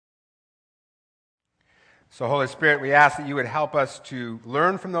So, Holy Spirit, we ask that you would help us to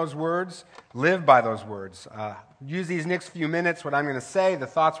learn from those words, live by those words. Use these next few minutes, what I'm going to say, the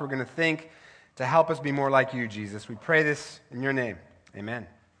thoughts we're going to think, to help us be more like you, Jesus. We pray this in your name. Amen.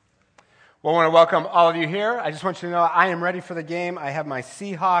 Well, I want to welcome all of you here. I just want you to know I am ready for the game. I have my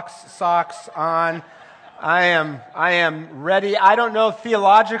Seahawks socks on. I am ready. I don't know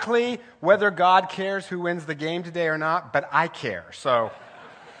theologically whether God cares who wins the game today or not, but I care. So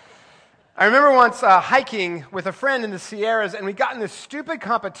I remember once hiking with a friend in the Sierras, and we got in this stupid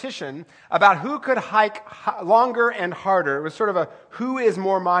competition about who could hike longer and harder. It was sort of a who is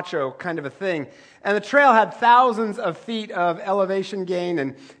more macho kind of a thing. And the trail had thousands of feet of elevation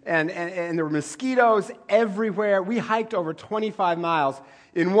gain, and there were mosquitoes everywhere. We hiked over 25 miles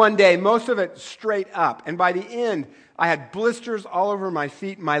in one day, most of it straight up. And by the end, I had blisters all over my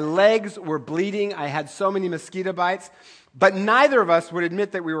feet. My legs were bleeding. I had so many mosquito bites. But neither of us would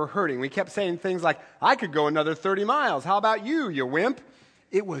admit that we were hurting. We kept saying things like, I could go another 30 miles. How about you, you wimp?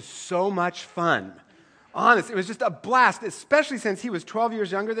 It was so much fun. Honest, it was just a blast, especially since he was 12 years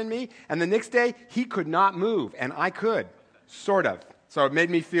younger than me, and the next day, he could not move, and I could, sort of. So it made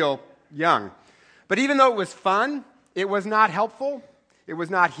me feel young. But even though it was fun, it was not helpful. It was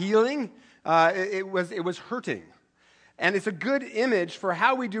not healing. It was hurting. And it's a good image for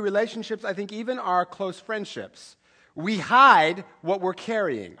how we do relationships, I think even our close friendships. We hide what we're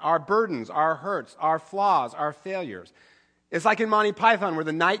carrying, our burdens, our hurts, our flaws, our failures. It's like in Monty Python where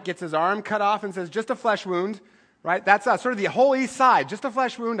the knight gets his arm cut off and says, just a flesh wound, right? That's sort of the whole east side, just a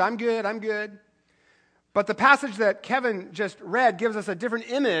flesh wound, I'm good. But the passage that Kevin just read gives us a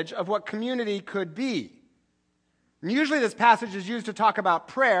different image of what community could be. And usually this passage is used to talk about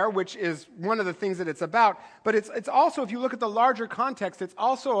prayer, which is one of the things that it's about, but it's also, if you look at the larger context, it's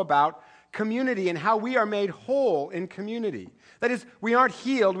also about community and how we are made whole in community. That is, we aren't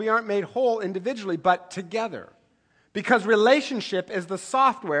healed, we aren't made whole individually, but together. Because relationship is the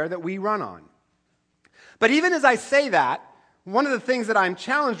software that we run on. But even as I say that, one of the things that I'm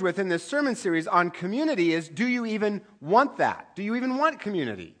challenged with in this sermon series on community is, do you even want that? Do you even want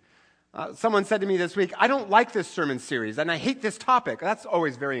community? Someone said to me this week, I don't like this sermon series, and I hate this topic. That's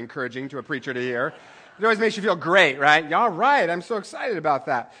always very encouraging to a preacher to hear. It always makes you feel great, right? All right, I'm so excited about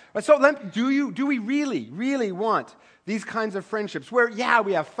that. But so do we really want these kinds of friendships where, yeah,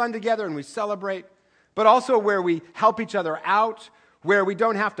 we have fun together and we celebrate, but also where we help each other out, where we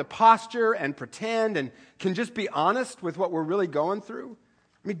don't have to posture and pretend and can just be honest with what we're really going through?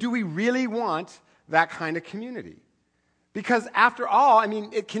 I mean, do we really want that kind of community? Because after all, I mean,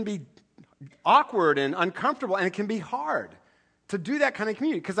 it can be awkward and uncomfortable, and it can be hard to do that kind of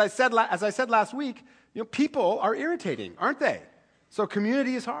community. Because as I said last week, people are irritating, aren't they? So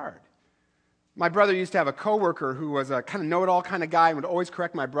community is hard. My brother used to have a coworker who was a kind of know-it-all kind of guy and would always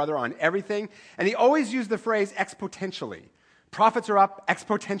correct my brother on everything. And he always used the phrase exponentially. Profits are up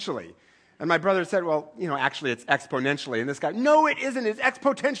exponentially. And my brother said, well, actually it's exponentially. And this guy, no, it isn't. It's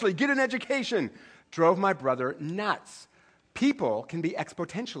exponentially. Get an education. Drove my brother nuts. People can be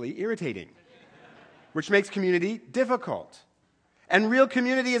exponentially irritating, which makes community difficult. And real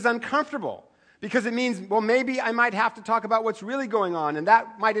community is uncomfortable because it means, well, maybe I might have to talk about what's really going on, and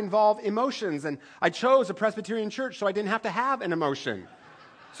that might involve emotions. And I chose a Presbyterian church so I didn't have to have an emotion.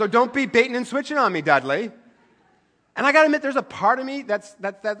 So don't be baiting and switching on me, Dudley. And I got to admit, there's a part of me that's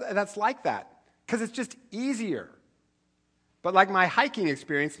like that because it's just easier. But like my hiking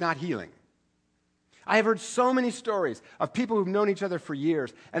experience, not healing. I have heard so many stories of people who've known each other for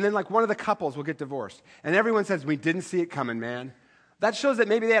years, and then like one of the couples will get divorced, and everyone says, we didn't see it coming, man. That shows that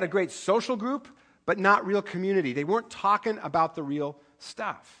maybe they had a great social group, but not real community. They weren't talking about the real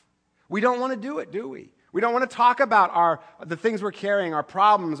stuff. We don't want to do it, do we? We don't want to talk about the things we're carrying, our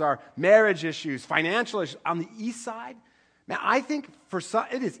problems, our marriage issues, financial issues. On the east side, now I think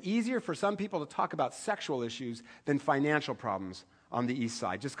it is easier for some people to talk about sexual issues than financial problems on the east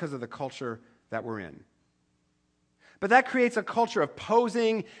side, just because of the culture that we're in. But that creates a culture of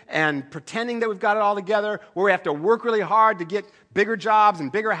posing and pretending that we've got it all together, where we have to work really hard to get bigger jobs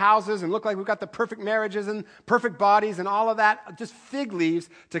and bigger houses and look like we've got the perfect marriages and perfect bodies and all of that. Just fig leaves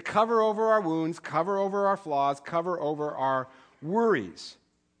to cover over our wounds, cover over our flaws, cover over our worries.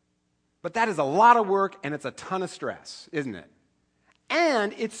 But that is a lot of work and it's a ton of stress, isn't it?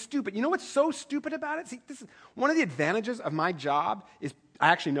 And it's stupid. You know what's so stupid about it? See, this is one of the advantages of my job is I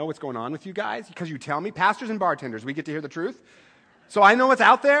actually know what's going on with you guys because you tell me. Pastors and bartenders, we get to hear the truth. So I know what's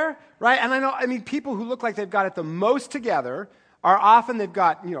out there, right? And people who look like they've got it the most together are often they've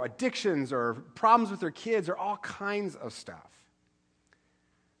got, addictions or problems with their kids or all kinds of stuff.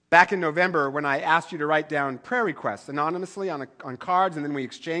 Back in November, when I asked you to write down prayer requests anonymously on cards, and then we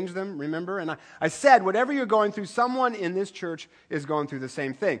exchanged them, remember? And I said, whatever you're going through, someone in this church is going through the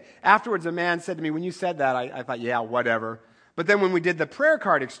same thing. Afterwards, a man said to me, when you said that, I thought, yeah, whatever. But then when we did the prayer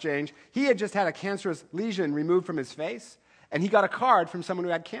card exchange, he had just had a cancerous lesion removed from his face, and he got a card from someone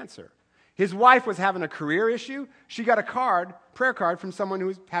who had cancer. His wife was having a career issue. She got a prayer card from someone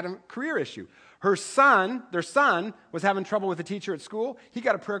who had a career issue. Their son, was having trouble with a teacher at school. He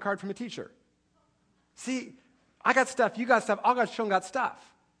got a prayer card from a teacher. See, I got stuff, you got stuff, all God's children got stuff.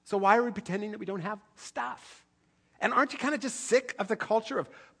 So why are we pretending that we don't have stuff? And aren't you kind of just sick of the culture of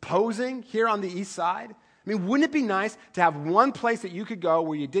posing here on the east side? I mean, wouldn't it be nice to have one place that you could go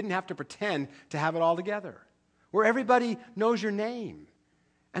where you didn't have to pretend to have it all together? Where everybody knows your name,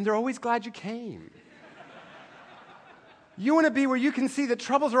 and they're always glad you came. You want to be where you can see that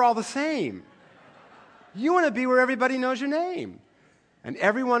troubles are all the same. You want to be where everybody knows your name. And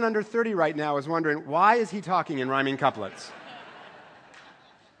everyone under 30 right now is wondering, why is he talking in rhyming couplets?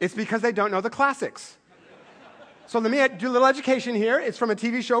 It's because they don't know the classics. So let me do a little education here. It's from a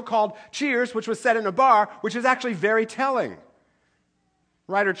TV show called Cheers, which was set in a bar, which is actually very telling.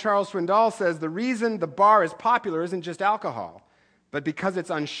 Writer Charles Swindoll says the reason the bar is popular isn't just alcohol, but because it's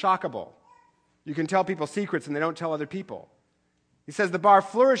unshockable. You can tell people secrets and they don't tell other people. He says the bar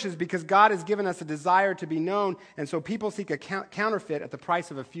flourishes because God has given us a desire to be known, and so people seek a counterfeit at the price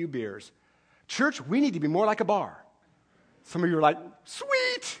of a few beers. Church, we need to be more like a bar. Some of you are like,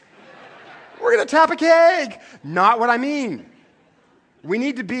 sweet, we're going to tap a keg. Not what I mean. We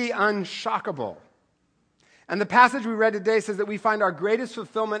need to be unshockable. And the passage we read today says that we find our greatest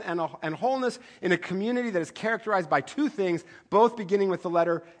fulfillment and wholeness in a community that is characterized by two things, both beginning with the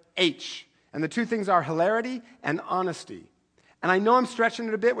letter H. And the two things are hilarity and honesty. And I know I'm stretching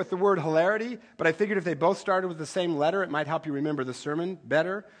it a bit with the word hilarity, but I figured if they both started with the same letter, it might help you remember the sermon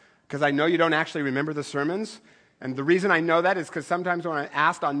better, because I know you don't actually remember the sermons. And the reason I know that is because sometimes when I'm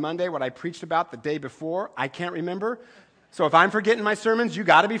asked on Monday what I preached about the day before, I can't remember. So if I'm forgetting my sermons, you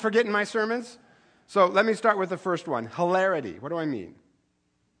got to be forgetting my sermons. So let me start with the first one, hilarity. What do I mean?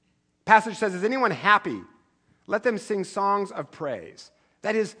 Passage says, is anyone happy? Let them sing songs of praise.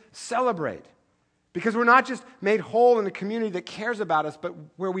 That is, celebrate. Because we're not just made whole in a community that cares about us, but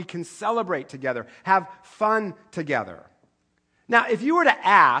where we can celebrate together, have fun together. Now, if you were to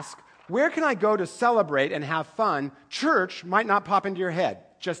ask, where can I go to celebrate and have fun? Church might not pop into your head,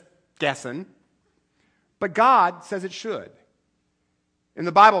 just guessing. But God says it should. In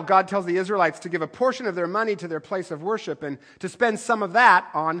the Bible, God tells the Israelites to give a portion of their money to their place of worship and to spend some of that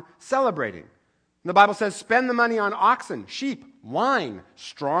on celebrating. And the Bible says, spend the money on oxen, sheep, wine,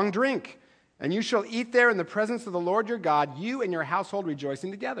 strong drink. And you shall eat there in the presence of the Lord your God, you and your household rejoicing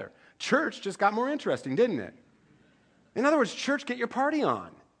together. Church just got more interesting, didn't it? In other words, church, get your party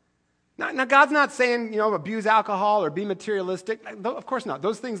on. Now God's not saying, abuse alcohol or be materialistic. Of course not.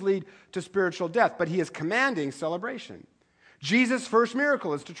 Those things lead to spiritual death. But he is commanding celebration. Jesus' first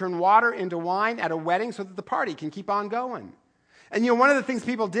miracle is to turn water into wine at a wedding so that the party can keep on going. And one of the things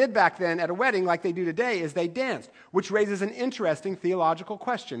people did back then at a wedding, like they do today, is they danced, which raises an interesting theological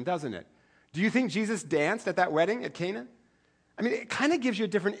question, doesn't it? Do you think Jesus danced at that wedding at Cana? I mean, it kind of gives you a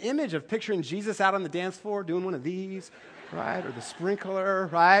different image of picturing Jesus out on the dance floor doing one of these, right? Or the sprinkler,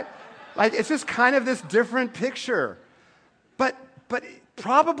 right? Like, it's just kind of this different picture. But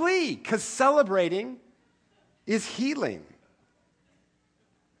probably, because celebrating is healing.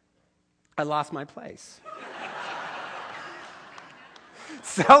 I lost my place.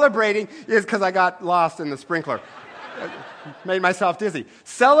 Celebrating is because I got lost in the sprinkler. Made myself dizzy.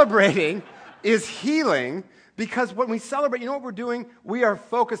 Celebrating is healing because when we celebrate, you know what we're doing? We are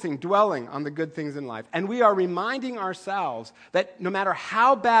focusing, dwelling on the good things in life. And we are reminding ourselves that no matter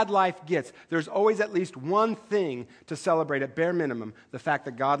how bad life gets, there's always at least one thing to celebrate at bare minimum, the fact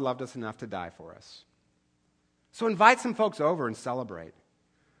that God loved us enough to die for us. So invite some folks over and celebrate.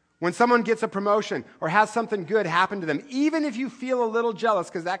 When someone gets a promotion or has something good happen to them, even if you feel a little jealous,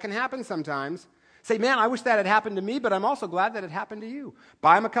 because that can happen sometimes, say, man, I wish that had happened to me, but I'm also glad that it happened to you.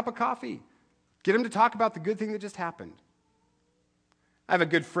 Buy them a cup of coffee. Get them to talk about the good thing that just happened. I have a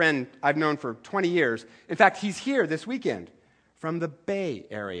good friend I've known for 20 years. In fact, he's here this weekend from the Bay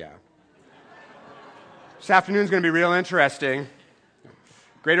Area. This afternoon's going to be real interesting.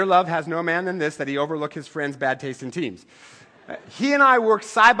 Greater love has no man than this, that he overlook his friend's bad taste in teams. He and I worked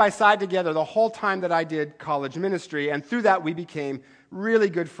side by side together the whole time that I did college ministry, and through that we became really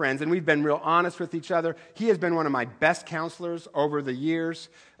good friends, and we've been real honest with each other. He has been one of my best counselors over the years.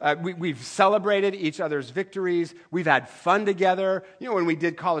 We've celebrated each other's victories. We've had fun together. You know, when we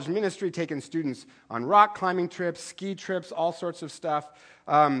did college ministry, taking students on rock climbing trips, ski trips, all sorts of stuff,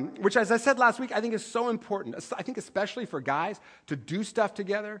 which, as I said last week, I think is so important. I think especially for guys to do stuff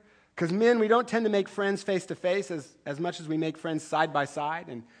together. Because men, we don't tend to make friends face-to-face as much as we make friends side by side.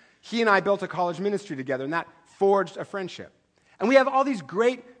 And he and I built a college ministry together, and that forged a friendship. And we have all these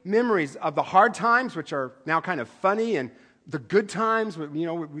great memories of the hard times, which are now kind of funny, and the good times, you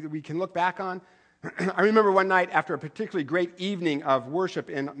know, we can look back on. I remember one night after a particularly great evening of worship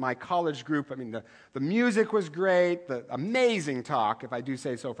in my college group. I mean, the music was great, the amazing talk, if I do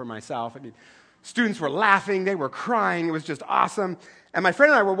say so for myself. I mean, students were laughing, they were crying, it was just awesome. And my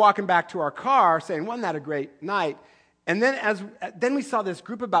friend and I were walking back to our car saying, wasn't that a great night? And then we saw this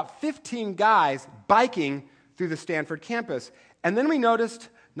group of about 15 guys biking through the Stanford campus. And then we noticed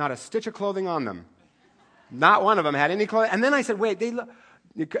not a stitch of clothing on them. Not one of them had any clothing. And then I said, wait,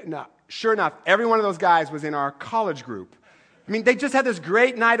 no, sure enough, every one of those guys was in our college group. I mean, they just had this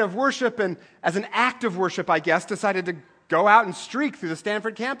great night of worship, and as an act of worship, I guess, decided to go out and streak through the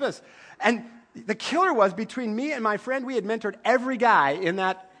Stanford campus. And the killer was, between me and my friend, we had mentored every guy in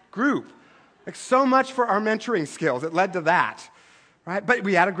that group. Like, so much for our mentoring skills. It led to that, right? But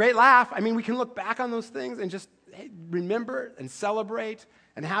we had a great laugh. I mean, we can look back on those things and just remember and celebrate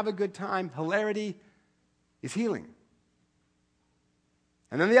and have a good time. Hilarity is healing.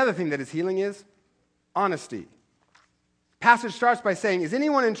 And then the other thing that is healing is honesty. Passage starts by saying, is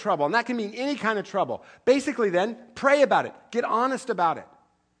anyone in trouble? And that can mean any kind of trouble. Basically then, pray about it. Get honest about it.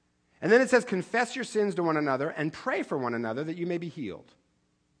 And then it says, confess your sins to one another and pray for one another that you may be healed.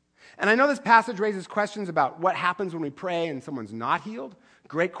 And I know this passage raises questions about what happens when we pray and someone's not healed.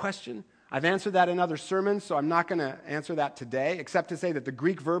 Great question. I've answered that in other sermons, so I'm not going to answer that today, except to say that the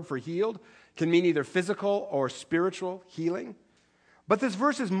Greek verb for healed can mean either physical or spiritual healing. But this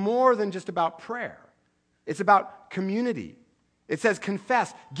verse is more than just about prayer. It's about community. It says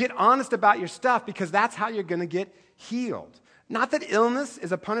confess. Get honest about your stuff, because that's how you're going to get healed. Not that illness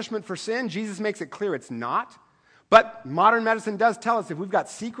is a punishment for sin. Jesus makes it clear it's not. But modern medicine does tell us if we've got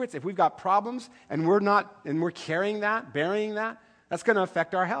secrets, if we've got problems, and we're carrying that, burying that, that's going to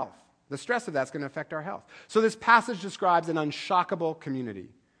affect our health. The stress of that's going to affect our health. So this passage describes an unshockable community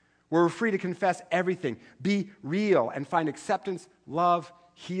where we're free to confess everything, be real, and find acceptance, love,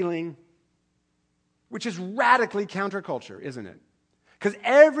 healing, which is radically counterculture, isn't it? Because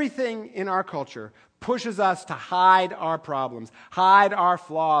everything in our culture pushes us to hide our problems, hide our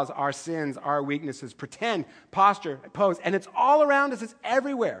flaws, our sins, our weaknesses, pretend, posture, pose, and it's all around us. It's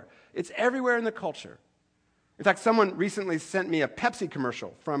everywhere. It's everywhere in the culture. In fact, someone recently sent me a Pepsi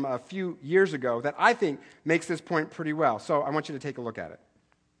commercial from a few years ago that I think makes this point pretty well. So I want you to take a look at it.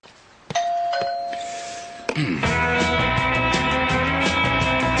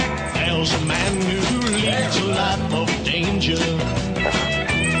 There's a man who leads a life of danger.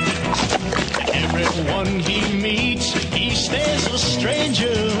 Everyone he meets, he stays a stranger.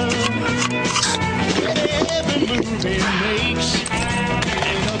 Every move he makes,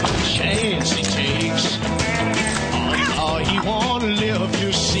 another chance he takes. Oh, he won't live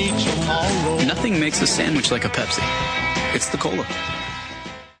to see tomorrow. Nothing makes a sandwich like a Pepsi. It's the cola.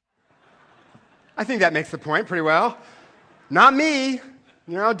 I think that makes the point pretty well. Not me.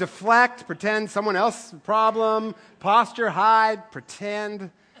 You know, deflect, pretend someone else's problem, posture, hide,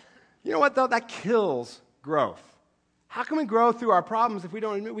 pretend. You know what, though? That kills growth. How can we grow through our problems if we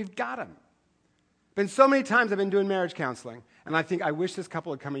don't admit we've got them? Been so many times I've been doing marriage counseling, and I think I wish this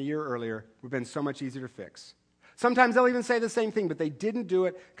couple had come a year earlier. It would have been so much easier to fix. Sometimes they'll even say the same thing, but they didn't do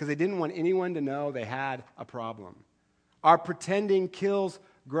it because they didn't want anyone to know they had a problem. Our pretending kills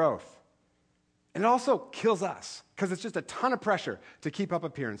growth. And it also kills us because it's just a ton of pressure to keep up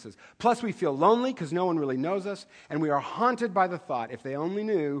appearances. Plus, we feel lonely because no one really knows us, and we are haunted by the thought, if they only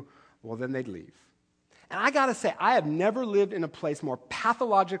knew, well, then they'd leave. And I got to say, I have never lived in a place more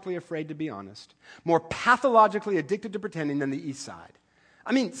pathologically afraid to be honest, more pathologically addicted to pretending than the East Side.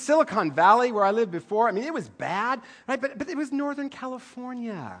 I mean, Silicon Valley, where I lived before, I mean, it was bad, right? But it was Northern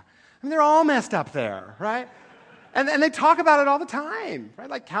California. I mean, they're all messed up there, right? And they talk about it all the time, right?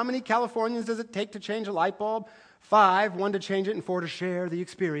 Like, how many Californians does it take to change a light bulb? 5, 1 to change it, and 4 to share the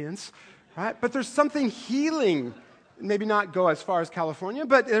experience, right? But there's something healing, maybe not go as far as California,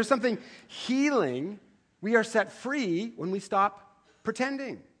 but there's something healing. We are set free when we stop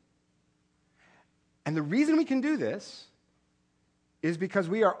pretending. And the reason we can do this is because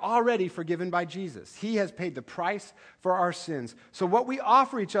we are already forgiven by Jesus. He has paid the price for our sins. So what we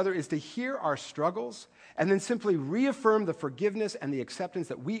offer each other is to hear our struggles and then simply reaffirm the forgiveness and the acceptance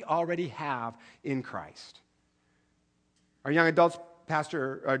that we already have in Christ. Our young adults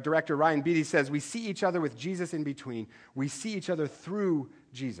director Ryan Beatty says, we see each other with Jesus in between. We see each other through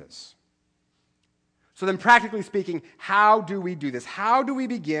Jesus. So then, practically speaking, how do we do this? How do we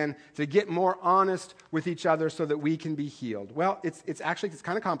begin to get more honest with each other so that we can be healed? Well, it's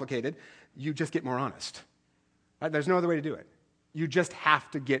kind of complicated. You just get more honest. Right? There's no other way to do it. You just have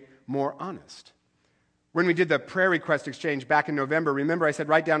to get more honest. When we did the prayer request exchange back in November, remember I said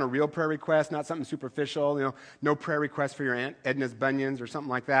write down a real prayer request, not something superficial, no prayer request for your Aunt Edna's bunions or something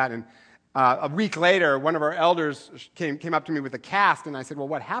like that. And a week later, one of our elders came up to me with a cast, and I said, well,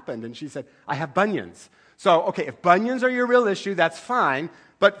 what happened? And she said, I have bunions. So, okay, if bunions are your real issue, that's fine.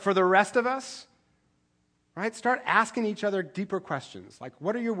 But for the rest of us, right, start asking each other deeper questions. Like,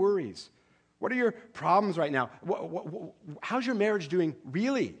 what are your worries? What are your problems right now? How's your marriage doing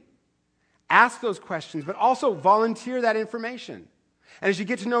really? Ask those questions, but also volunteer that information. And as you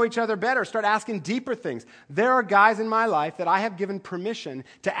get to know each other better, start asking deeper things. There are guys in my life that I have given permission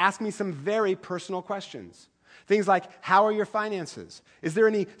to ask me some very personal questions. Things like, how are your finances? Is there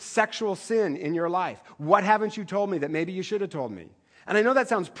any sexual sin in your life? What haven't you told me that maybe you should have told me? And I know that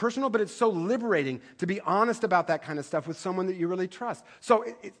sounds personal, but it's so liberating to be honest about that kind of stuff with someone that you really trust. So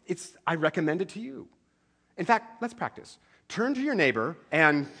I recommend it to you. In fact, let's practice. Turn to your neighbor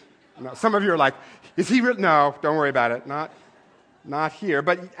and... No, some of you are like, is he real? No, don't worry about it. Not here.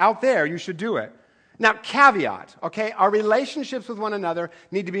 But out there, you should do it. Now, caveat, okay? Our relationships with one another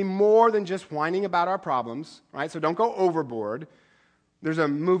need to be more than just whining about our problems, right? So don't go overboard. There's a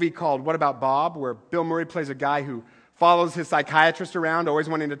movie called What About Bob, where Bill Murray plays a guy who follows his psychiatrist around, always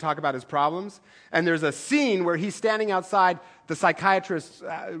wanting to talk about his problems. And there's a scene where he's standing outside the psychiatrist's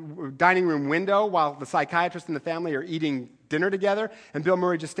dining room window while the psychiatrist and the family are eating dinner together, and Bill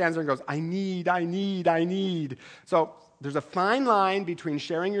Murray just stands there and goes, I need. So there's a fine line between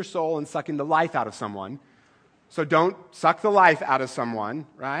sharing your soul and sucking the life out of someone. So don't suck the life out of someone,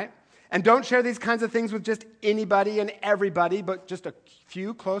 right? And don't share these kinds of things with just anybody and everybody, but just a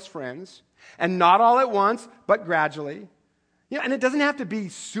few close friends. And not all at once, but gradually. And it doesn't have to be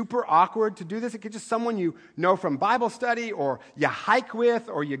super awkward to do this. It could just someone you know from Bible study, or you hike with,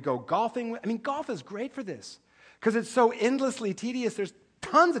 or you go golfing with. I mean, golf is great for this. Because it's so endlessly tedious, there's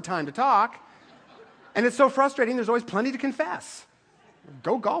tons of time to talk. And it's so frustrating, there's always plenty to confess.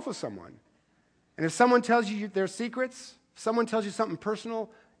 Go golf with someone. And if someone tells you their secrets, if someone tells you something personal,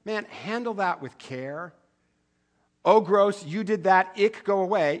 man, handle that with care. Oh, gross, you did that, ick, go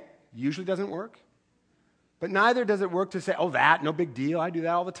away. Usually doesn't work. But neither does it work to say, oh, that, no big deal, I do that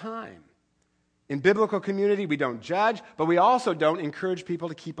all the time. In biblical community, we don't judge, but we also don't encourage people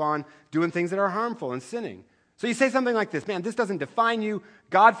to keep on doing things that are harmful and sinning. So you say something like this, man, this doesn't define you.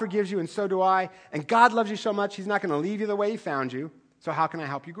 God forgives you, and so do I. And God loves you so much, he's not going to leave you the way he found you. So how can I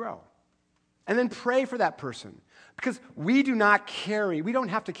help you grow? And then pray for that person. Because we don't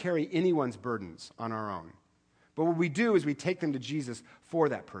have to carry anyone's burdens on our own. But what we do is we take them to Jesus for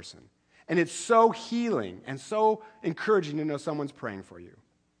that person. And it's so healing and so encouraging to know someone's praying for you.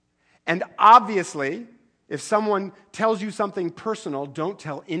 And obviously, if someone tells you something personal, don't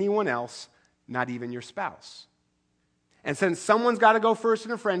tell anyone else, not even your spouse. And since someone's got to go first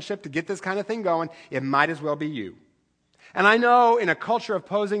in a friendship to get this kind of thing going, it might as well be you. And I know in a culture of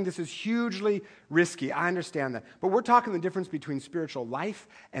posing, this is hugely risky. I understand that. But we're talking the difference between spiritual life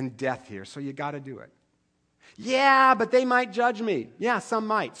and death here, so you got to do it. Yeah, but they might judge me. Yeah, some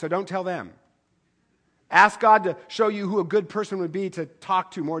might, so don't tell them. Ask God to show you who a good person would be to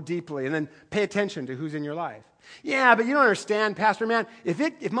talk to more deeply, and then pay attention to who's in your life. Yeah, but you don't understand, Pastor, man.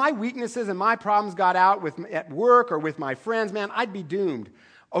 If my weaknesses and my problems got out at work or with my friends, man, I'd be doomed.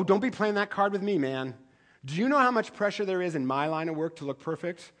 Oh, don't be playing that card with me, man. Do you know how much pressure there is in my line of work to look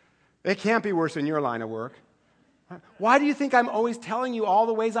perfect? It can't be worse in your line of work. Why do you think I'm always telling you all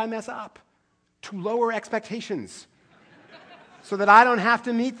the ways I mess up? To lower expectations so that I don't have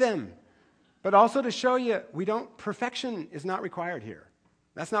to meet them. But also to show you, perfection is not required here.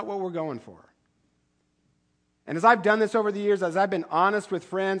 That's not what we're going for. And as I've done this over the years, as I've been honest with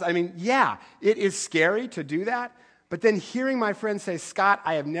friends, I mean, yeah, it is scary to do that. But then hearing my friends say, Scott,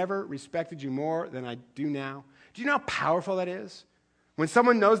 I have never respected you more than I do now. Do you know how powerful that is? When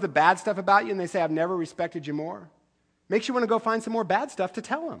someone knows the bad stuff about you and they say, I've never respected you more, makes you want to go find some more bad stuff to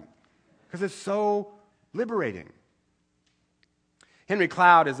tell them. Because it's so liberating. Henry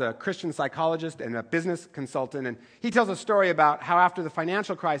Cloud is a Christian psychologist and a business consultant, and he tells a story about how after the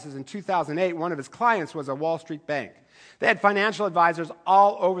financial crisis in 2008, one of his clients was a Wall Street bank. They had financial advisors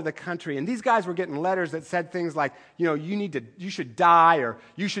all over the country, and these guys were getting letters that said things like, you should die, or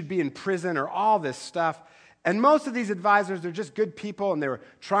you should be in prison, or all this stuff. And most of these advisors, they're just good people, and they were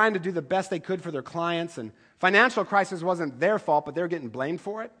trying to do the best they could for their clients, and financial crisis wasn't their fault, but they were getting blamed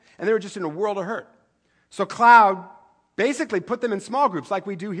for it, and they were just in a world of hurt. So Cloud basically put them in small groups like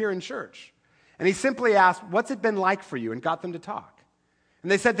we do here in church. And he simply asked, what's it been like for you? And got them to talk.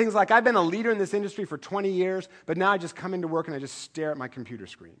 And they said things like, I've been a leader in this industry for 20 years, but now I just come into work and I just stare at my computer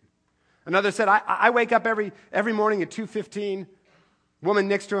screen. Another said, I wake up every morning at 2:15. Woman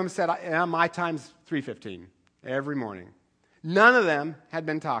next to him said, my time's 3:15 every morning. None of them had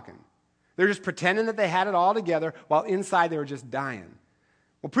been talking. They're just pretending that they had it all together while inside they were just dying.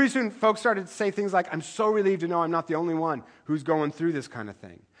 Well, pretty soon folks started to say things like, I'm so relieved to know I'm not the only one who's going through this kind of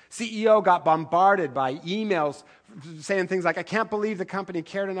thing. CEO got bombarded by emails saying things like, I can't believe the company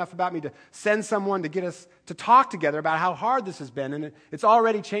cared enough about me to send someone to get us to talk together about how hard this has been, and it's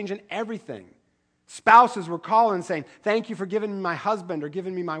already changing everything. Spouses were calling saying, thank you for giving me my husband or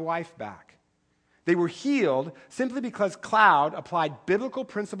giving me my wife back. They were healed simply because Cloud applied biblical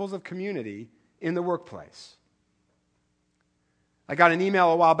principles of community in the workplace. I got an email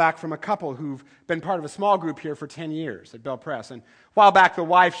a while back from a couple who've been part of a small group here for 10 years at Bell Press. And a while back, the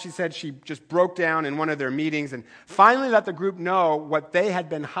wife, she said she just broke down in one of their meetings and finally let the group know what they had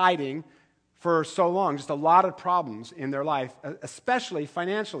been hiding for so long, just a lot of problems in their life, especially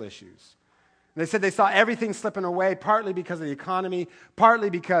financial issues. And they said they saw everything slipping away, partly because of the economy, partly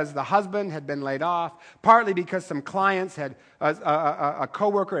because the husband had been laid off, partly because some clients had, a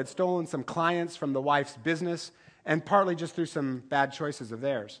coworker had stolen some clients from the wife's business, and partly just through some bad choices of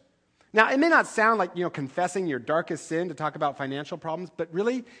theirs. Now, it may not sound like, confessing your darkest sin to talk about financial problems, but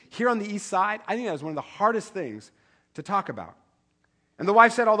really, here on the East Side, I think that was one of the hardest things to talk about. And the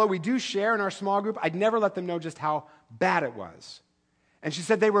wife said, although we do share in our small group, I'd never let them know just how bad it was. And she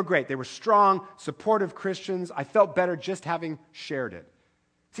said they were great. They were strong, supportive Christians. I felt better just having shared it.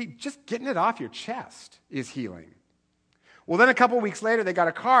 See, just getting it off your chest is healing. Well, then a couple weeks later, they got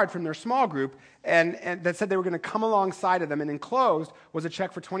a card from their small group and that said they were going to come alongside of them, and enclosed was a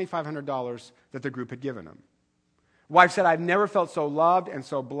check for $2,500 that the group had given them. Wife said, I've never felt so loved and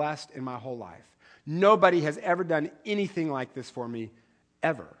so blessed in my whole life. Nobody has ever done anything like this for me,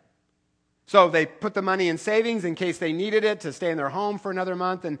 ever. So they put the money in savings in case they needed it to stay in their home for another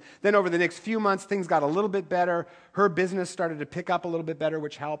month, and then over the next few months, things got a little bit better. Her business started to pick up a little bit better,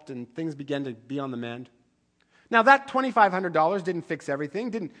 which helped, and things began to be on the mend. Now, that $2,500 didn't fix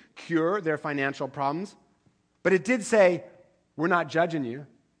everything, didn't cure their financial problems, but it did say, we're not judging you,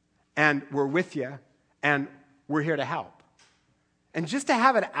 and we're with you, and we're here to help. And just to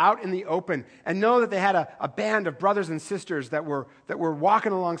have it out in the open and know that they had a band of brothers and sisters that were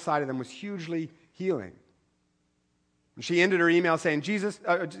walking alongside of them was hugely healing. And she ended her email saying, she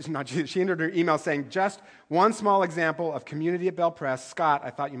ended her email saying, just one small example of community at Bell Press. Scott, I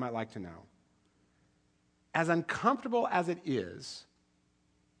thought you might like to know. As uncomfortable as it is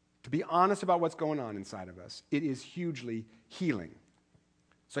to be honest about what's going on inside of us, it is hugely healing.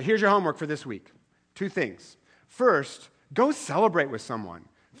 So here's your homework for this week. 2 things. First, go celebrate with someone.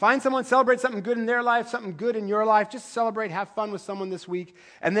 Find someone, celebrate something good in their life, something good in your life. Just celebrate, have fun with someone this week.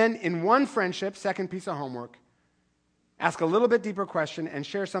 And then in one friendship, second piece of homework, ask a little bit deeper question and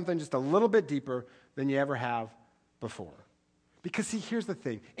share something just a little bit deeper than you ever have before. Because see, here's the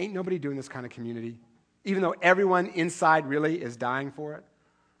thing. Ain't nobody doing this kind of community, even though everyone inside really is dying for it.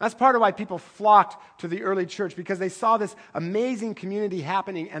 That's part of why people flocked to the early church, because they saw this amazing community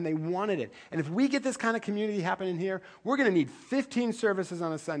happening and they wanted it. And if we get this kind of community happening here, we're going to need 15 services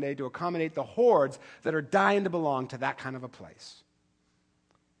on a Sunday to accommodate the hordes that are dying to belong to that kind of a place.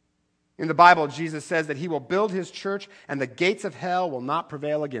 In the Bible, Jesus says that he will build his church and the gates of hell will not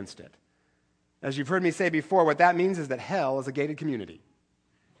prevail against it. As you've heard me say before, what that means is that hell is a gated community.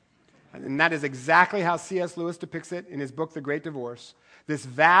 And that is exactly how C.S. Lewis depicts it in his book, The Great Divorce. This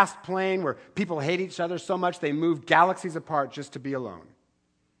vast plain where people hate each other so much they move galaxies apart just to be alone.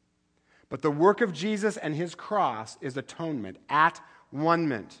 But the work of Jesus and his cross is atonement,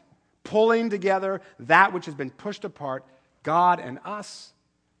 at-one-ment, pulling together that which has been pushed apart, God and us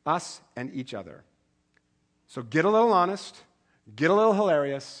and each other. So get a little honest, get a little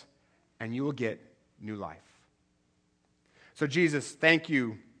hilarious, and you will get new life. So Jesus, thank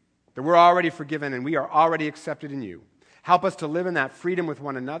you that we're already forgiven and we are already accepted in you. Help us to live in that freedom with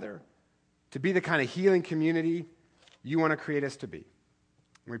one another, to be the kind of healing community you want to create us to be.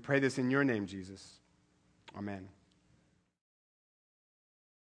 And we pray this in your name, Jesus. Amen.